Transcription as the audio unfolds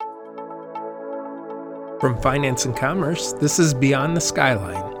From Finance and Commerce, this is Beyond the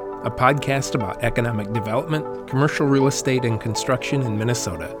Skyline, a podcast about economic development, commercial real estate, and construction in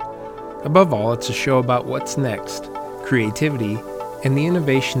Minnesota. Above all, it's a show about what's next, creativity, and the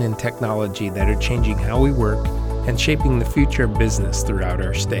innovation and technology that are changing how we work and shaping the future of business throughout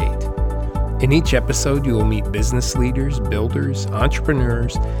our state. In each episode, you will meet business leaders, builders,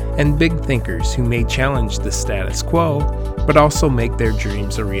 entrepreneurs, and big thinkers who may challenge the status quo, but also make their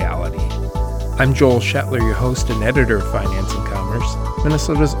dreams a reality. I'm Joel Shetler, your host and editor of Finance and Commerce,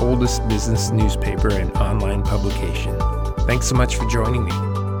 Minnesota's oldest business newspaper and online publication. Thanks so much for joining me.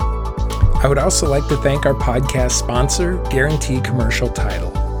 I would also like to thank our podcast sponsor, Guarantee Commercial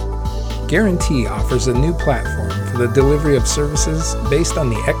Title. Guarantee offers a new platform for the delivery of services based on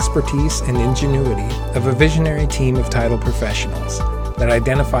the expertise and ingenuity of a visionary team of title professionals that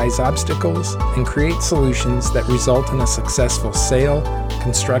identifies obstacles and creates solutions that result in a successful sale,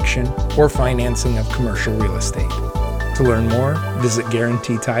 construction, or financing of commercial real estate. To learn more, visit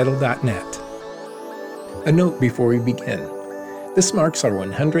guaranteetitle.net. A note before we begin. This marks our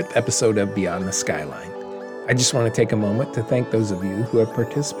 100th episode of Beyond the Skyline. I just want to take a moment to thank those of you who have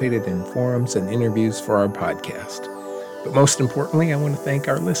participated in forums and interviews for our podcast. But most importantly, I want to thank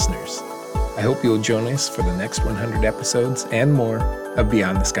our listeners. I hope you'll join us for the next 100 episodes and more of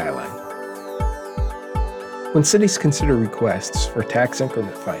Beyond the Skyline. When cities consider requests for tax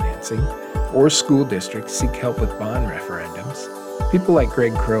increment financing or school districts seek help with bond referendums, people like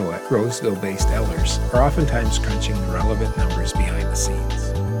Greg Crow at Roseville-based Ehlers are oftentimes crunching the relevant numbers behind the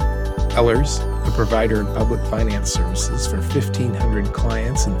scenes. Ehlers, a provider of public finance services for 1,500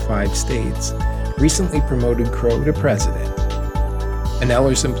 clients in 5 states, recently promoted Crow to president. An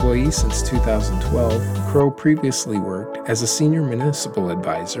Ehlers employee since 2012, Crow previously worked as a senior municipal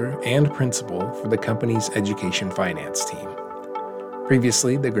advisor and principal for the company's education finance team.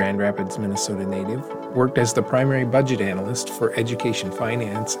 Previously, the Grand Rapids, Minnesota native worked as the primary budget analyst for education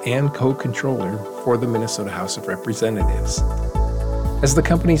finance and co-controller for the Minnesota House of Representatives. As the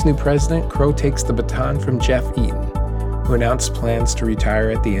company's new president, Crow takes the baton from Jeff Eaton, who announced plans to retire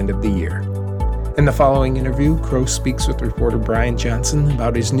at the end of the year. In the following interview, Crow speaks with reporter Brian Johnson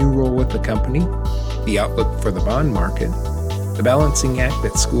about his new role with the company, the outlook for the bond market, the balancing act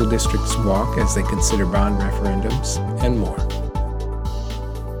that school districts walk as they consider bond referendums, and more.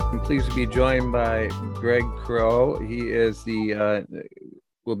 I'm pleased to be joined by Greg Crow. He is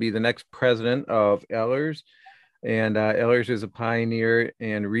will be the next president of Ehlers. And Ehlers is a pioneer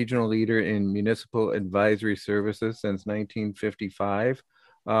and regional leader in municipal advisory services since 1955.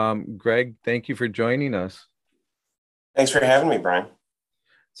 Greg, thank you for joining us. Thanks for having me, Brian.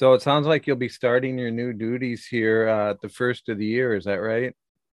 So it sounds like you'll be starting your new duties here at the first of the year. Is that right?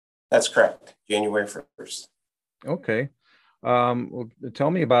 That's correct. January 1st. Okay. Well, tell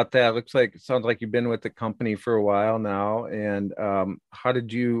me about that. It sounds like you've been with the company for a while now. And how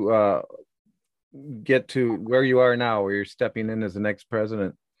did you get to where you are now, where you're stepping in as the next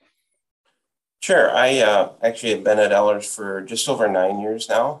president? Sure. I actually have been at Ehlers for just over 9 years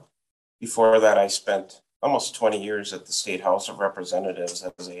now. Before that, I spent almost 20 years at the State House of Representatives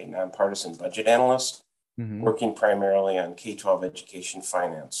as a nonpartisan budget analyst, working primarily on K-12 education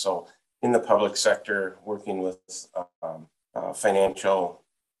finance. So in the public sector, working with financial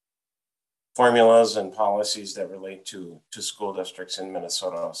formulas and policies that relate to school districts in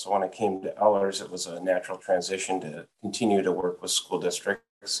Minnesota. So when I came to Ehlers, it was a natural transition to continue to work with school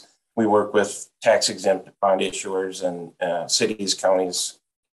districts. We work with tax-exempt bond issuers and cities, counties,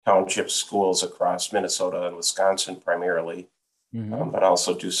 townships, schools across Minnesota and Wisconsin primarily, but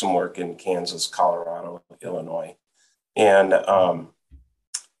also do some work in Kansas, Colorado, Illinois. And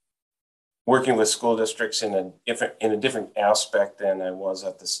working with school districts in a different aspect than I was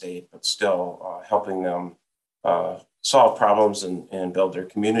at the state, but still helping them solve problems and build their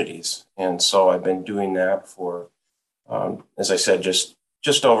communities. And so I've been doing that for, as I said, just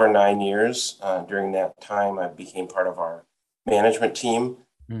over 9 years. During that time, I became part of our management team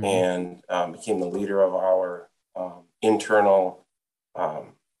and became the leader of our internal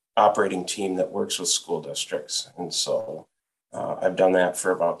operating team that works with school districts. And so I've done that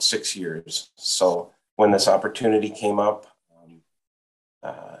for about 6 years. So when this opportunity came up,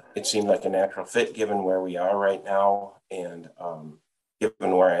 it seemed like a natural fit given where we are right now and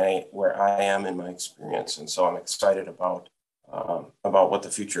given where I am in my experience. And so I'm excited about what the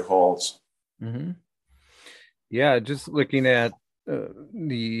future holds. Yeah, just looking at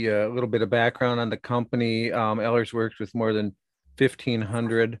the little bit of background on the company, Ehlers works with more than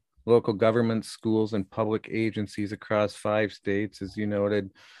 1,500 local government schools and public agencies across 5 states, as you noted.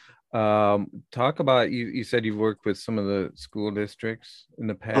 Talk about you said you've worked with some of the school districts in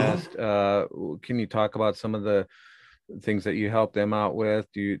the Mhm. past. Can you talk about some of the things that you help them out with?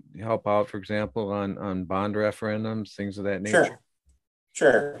 Do you help out, for example, on bond referendums, things of that nature? Sure,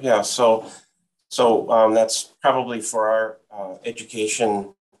 sure. Yeah. That's probably for our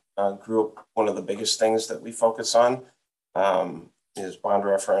education group. One of the biggest things that we focus on is bond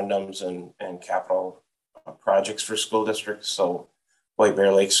referendums and capital projects for school districts. So White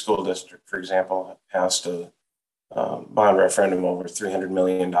Bear Lake School District, for example, passed a bond referendum over $300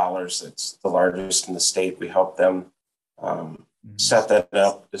 million. That's the largest in the state. We helped them Mhm. set that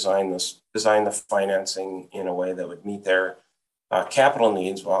up, design the financing in a way that would meet their capital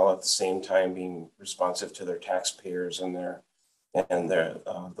needs while at the same time being responsive to their taxpayers and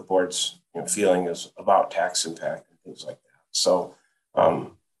the board's feeling is about tax impact and things like that. So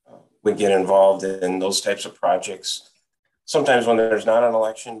um, we get involved in those types of projects sometimes when there's not an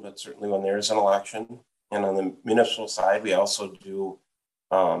election, but certainly when there is an election. And on the municipal side, we also do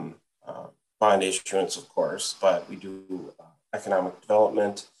um, uh, bond issuance, of course, but we do economic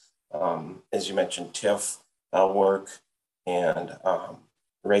development, as you mentioned, TIF work and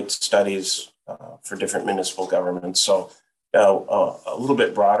rate studies for different municipal governments. So a little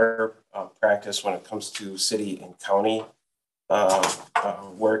bit broader practice when it comes to city and county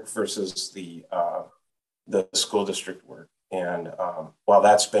work versus the school district work. And while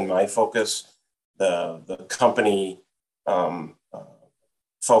that's been my focus, the company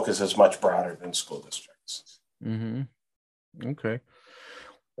focus is much broader than school districts. Mm-hmm. Okay.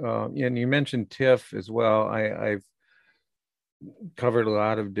 Yeah, and you mentioned TIF as well. I've covered a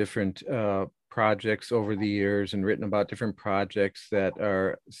lot of different projects over the years and written about different projects that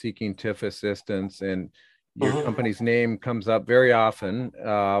are seeking TIF assistance, and your Mm-hmm. company's name comes up very often.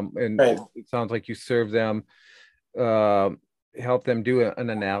 And Right, it sounds like you serve them, uh, help them do an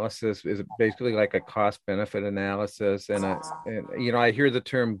analysis. Is basically like a cost benefit analysis, and I hear the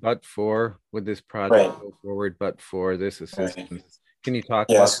term "but for" would this project right, go forward, but for this right. assistance. Can you talk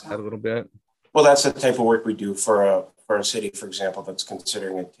about Yes. that a little bit? Well, that's the type of work we do for a city, for example, that's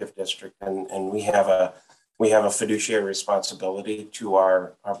considering a TIF district, and we have a fiduciary responsibility to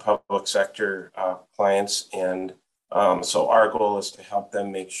our public sector clients, and so our goal is to help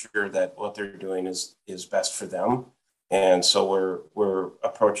them make sure that what they're doing is best for them, and so we're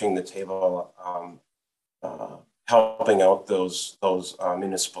approaching the table helping out those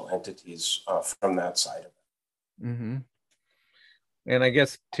municipal entities from that side of it. Mm-hmm. And I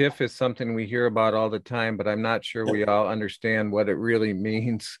guess TIF is something we hear about all the time, but I'm not sure we Yep. all understand what it really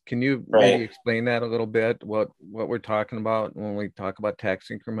means. Can you maybe Right. explain that a little bit? What we're talking about when we talk about tax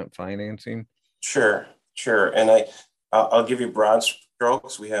increment financing? Sure, sure. And I'll give you broad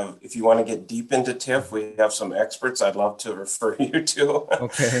strokes. We have, if you want to get deep into TIF, we have some experts I'd love to refer you to.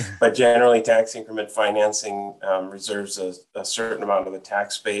 Okay. But generally, tax increment financing reserves a certain amount of the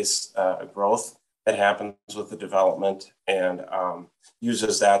tax base growth that happens with the development and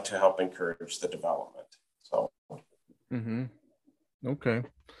uses that to help encourage the development. So, Mm-hmm. Okay.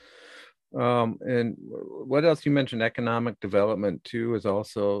 And what else you mentioned? Economic development too is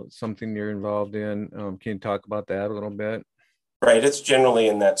also something you're involved in. Can you talk about that a little bit? right, it's generally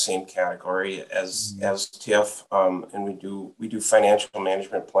in that same category Mhm. as TIF, and we do financial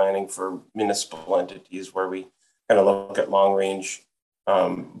management planning for municipal entities where we kind of look at long range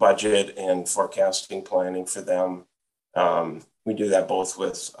budget and forecasting planning for them. We do that both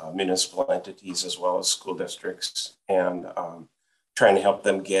with municipal entities as well as school districts, and trying to help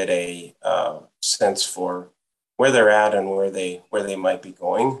them get a sense for where they're at and where they might be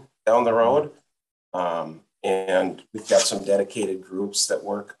going down the Mhm. road. And we've got some dedicated groups that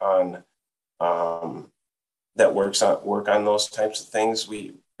um, work on those types of things.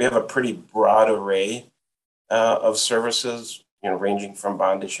 We have a pretty broad array of services, ranging from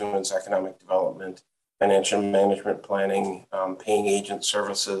bond issuance, economic development, financial management planning, paying agent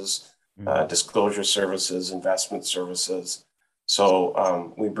services, Mhm. disclosure services, investment services.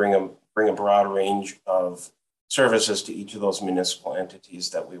 So we bring a broad range of services to each of those municipal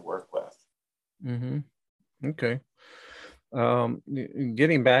entities that we work with. Mhm. Okay.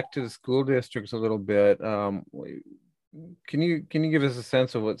 Getting back to the school districts a little bit, can you give us a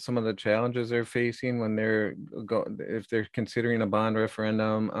sense of what some of the challenges they're facing when if they're considering a bond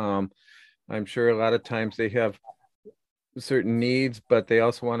referendum? I'm sure a lot of times they have certain needs, but they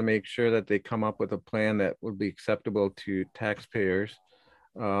also want to make sure that they come up with a plan that would be acceptable to taxpayers,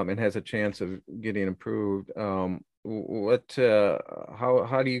 and has a chance of getting approved. How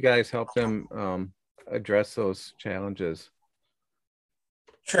do you guys help them address those challenges?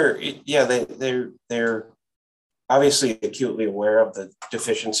 Sure. Yeah, they're obviously acutely aware of the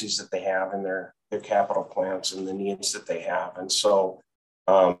deficiencies that they have in their capital plans and the needs that they have. And so,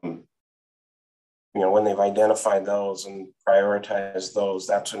 when they've identified those and prioritized those,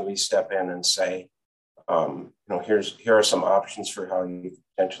 that's when we step in and say, here are some options for how you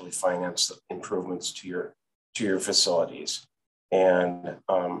potentially finance the improvements to your facilities. And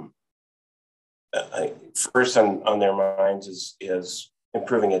first on their minds is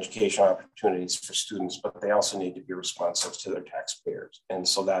improving education opportunities for students, but they also need to be responsive to their taxpayers. And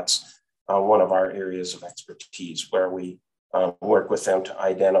so that's one of our areas of expertise, where we work with them to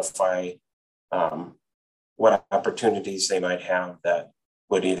identify what opportunities they might have that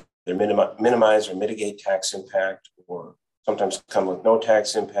would either minimize or mitigate tax impact, or sometimes come with no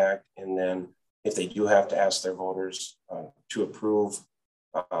tax impact. And then if they do have to ask their voters to approve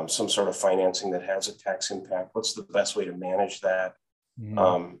some sort of financing that has a tax impact, what's the best way to manage that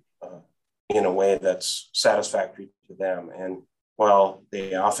in a way that's satisfactory to them? And while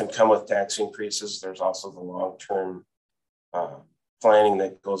they often come with tax increases, there's also the long-term planning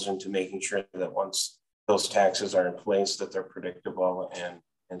that goes into making sure that once those taxes are in place, that they're predictable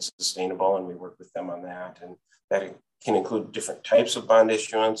and sustainable. And we work with them on that. And that can include different types of bond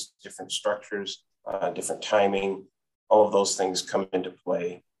issuance, different structures, different timing. All of those things come into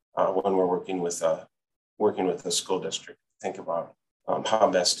play when we're working with the school district. Think about how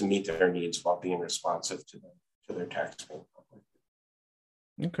best to meet their needs while being responsive to their taxpaying public.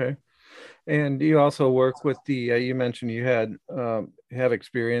 Okay. And you also work with you mentioned you have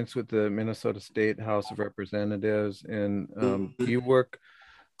experience with the Minnesota State House of Representatives, and do you work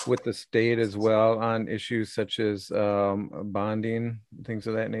with the state as well on issues such as bonding, things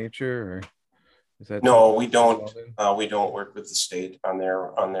of that nature, or is that? No, we don't. We don't work with the state on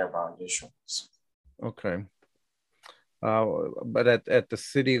their bond issuance. Okay. But at the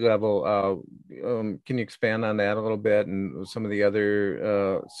city level, can you expand on that a little bit, and some of the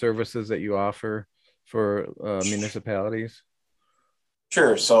other services that you offer for municipalities?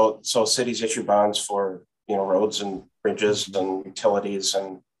 Sure. So cities issue bonds for roads and bridges and utilities,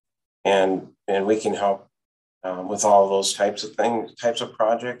 and we can help with all of those types of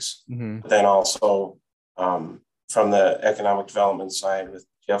projects. Mm-hmm. But then also from the economic development side with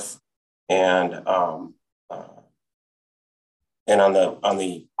TIF and on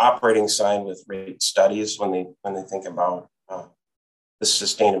the operating side with rate studies, when they think about the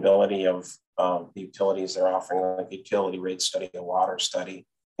sustainability of the utilities they're offering, like utility rate study, a water study,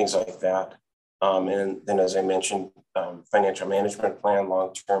 things like that. And then, as I mentioned, financial management plan,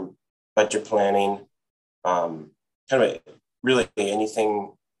 long-term budget planning, kind of really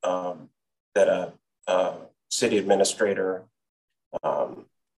anything that a city administrator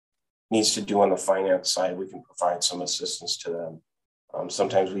needs to do on the finance side, we can provide some assistance to them.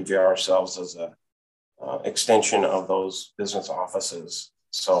 Sometimes we view ourselves as a extension of those business offices.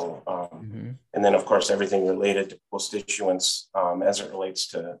 So, and then of course, everything related to post issuance as it relates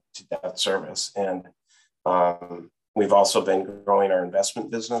to debt service. And we've also been growing our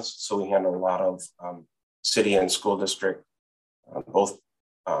investment business. So we handle a lot of city and school district, both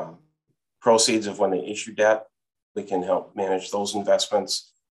proceeds of when they issue debt. We can help manage those investments,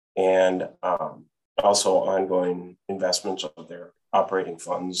 and also ongoing investments of their operating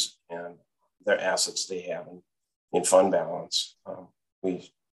funds and their assets they have in fund balance.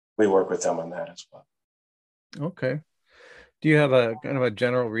 We work with them on that as well. Okay. Do you have a kind of a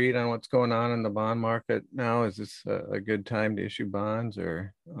general read on what's going on in the bond market now? Is this a good time to issue bonds,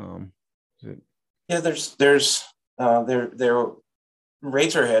 or is it? Yeah, their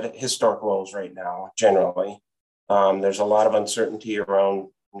rates are at historic lows right now. Generally, there's a lot of uncertainty around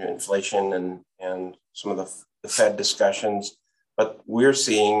inflation and some of the Fed discussions, but we're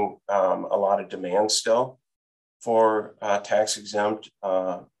seeing a lot of demand still for tax exempt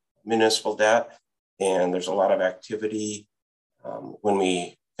municipal debt, and there's a lot of activity when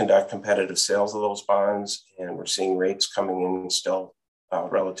we conduct competitive sales of those bonds, and we're seeing rates coming in still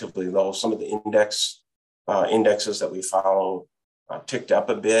relatively low. Some of the indexes that we follow ticked up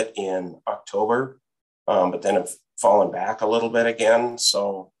a bit in October, but then have fallen back a little bit again.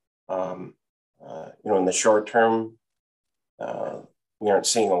 So, in the short term, we aren't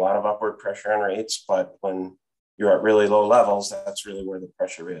seeing a lot of upward pressure on rates, but when you're at really low levels, that's really where the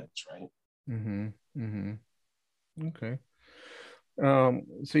pressure is, right? Mm-hmm. Mm-hmm. Okay.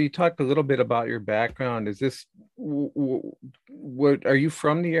 So you talked a little bit about your background. Is this what are you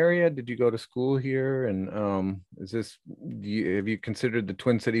from the area? Did you go to school here? And have you considered the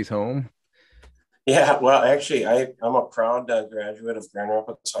Twin Cities home? Yeah, well, actually, I'm a proud graduate of Grand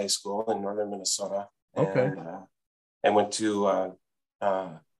Rapids High School in northern Minnesota. Okay. And I went to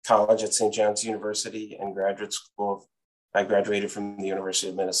college at St. John's University and graduate school. I graduated from the University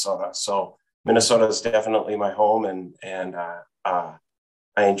of Minnesota. So Minnesota is definitely my home, and I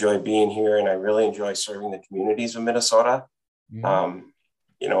enjoy being here, and I really enjoy serving the communities of Minnesota.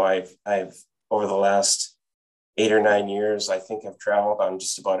 I've over the last 8 or 9 years, I think I've traveled on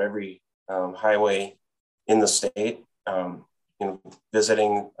just about every highway in the state,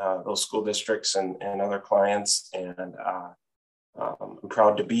 visiting those school districts and other clients, and I'm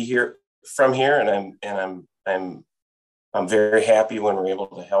proud to be from here, and I'm very happy when we're able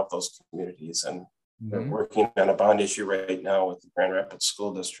to help those communities. And we're working on a bond issue right now with the Grand Rapids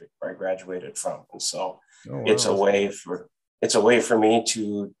School District, where I graduated from, and so it's a way for me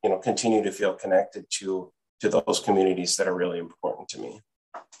to continue to feel connected to those communities that are really important to me.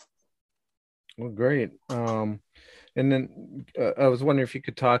 Well, great. And then I was wondering if you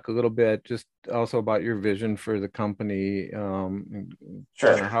could talk a little bit just also about your vision for the company, and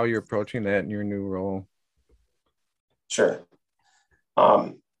Sure. how you're approaching that in your new role. Sure.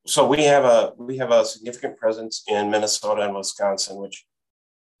 So we have a significant presence in Minnesota and Wisconsin, which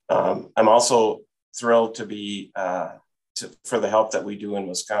I'm also thrilled to be for the help that we do in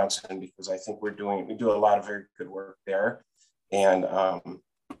Wisconsin, because I think we do a lot of very good work there. And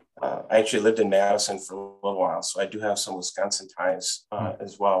I actually lived in Madison for a little while, so I do have some Wisconsin ties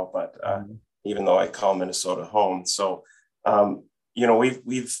as well. But even though I call Minnesota home, so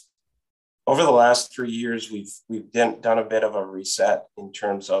we've over the last 3 years we've done a bit of a reset in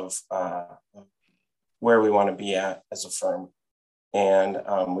terms of where we want to be at as a firm. And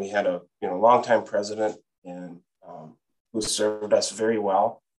we had a longtime president and who served us very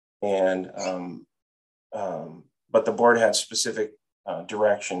well, and but the board had specific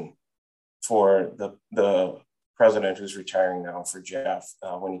direction for the president who's retiring now, for Jeff,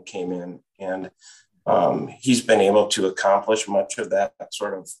 when he came in, and he's been able to accomplish much of that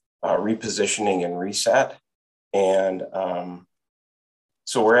sort of repositioning and reset, and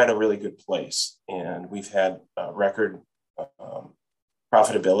so we're at a really good place, and we've had record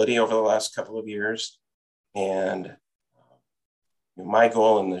profitability over the last couple of years, and my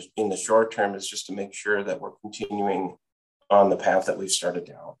goal in the short term is just to make sure that we're continuing on the path that we've started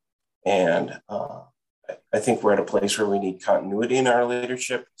down. And I think we're at a place where we need continuity in our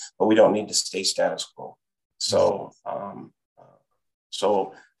leadership, but we don't need to stay status quo. So,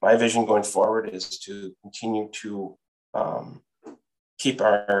 so my vision going forward is to continue to keep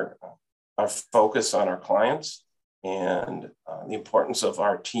our focus on our clients and the importance of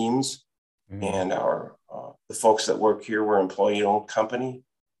our teams and the folks that work here. We're an employee-owned company.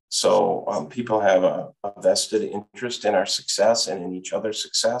 So people have a vested interest in our success and in each other's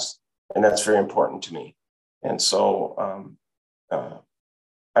success, and that's very important to me. And so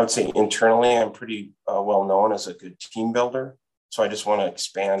I would say internally, I'm pretty well known as a good team builder. So I just want to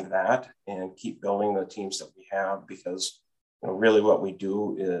expand that and keep building the teams that we have, because really what we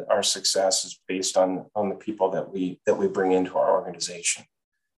do, our success is based on the people that we bring into our organization.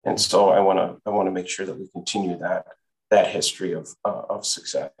 And so I want to make sure that we continue that history of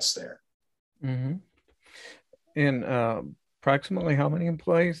success there. Mm-hmm. And approximately how many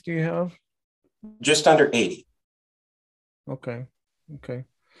employees do you have? Just under 80. Okay.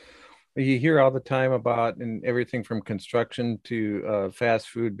 You hear all the time about, and everything from construction to fast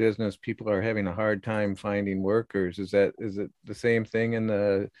food business, people are having a hard time finding workers. Is it the same thing in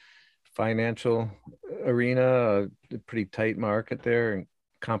the financial arena? A pretty tight market there and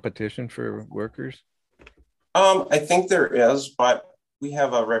competition for workers? I think there is, but we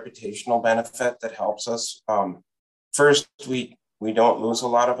have a reputational benefit that helps us. First, we don't lose a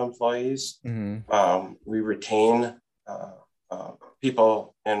lot of employees. Mm-hmm. We retain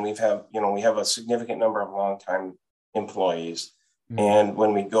people, and we have a significant number of longtime employees. Mm-hmm. And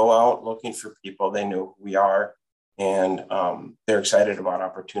when we go out looking for people, they know who we are, and they're excited about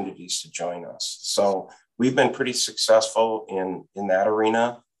opportunities to join us. So we've been pretty successful in that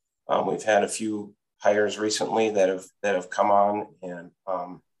arena. We've had a few hires recently that have come on, and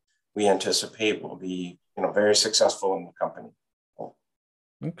we anticipate will be very successful in the company.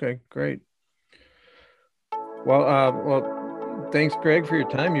 Okay, great. Well, thanks, Greg, for your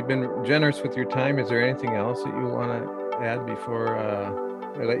time. You've been generous with your time. Is there anything else that you want to add before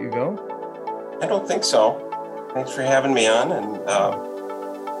I let you go? I don't think so. Thanks for having me on,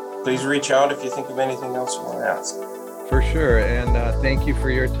 and please reach out if you think of anything else you want to ask. For sure, and thank you for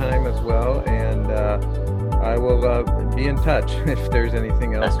your time as well, and I will be in touch if there's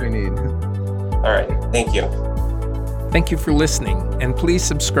anything else we need. All right, thank you. Thank you for listening, and please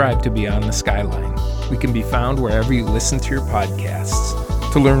subscribe to Beyond the Skyline. We can be found wherever you listen to your podcasts.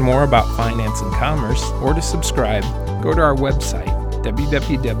 To learn more about finance and commerce, or to subscribe, go to our website,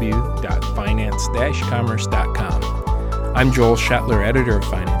 www.finance-commerce.com. I'm Joel Shetler, editor of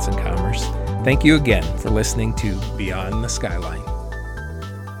Finance and Commerce. Thank you again for listening to Beyond the Skyline.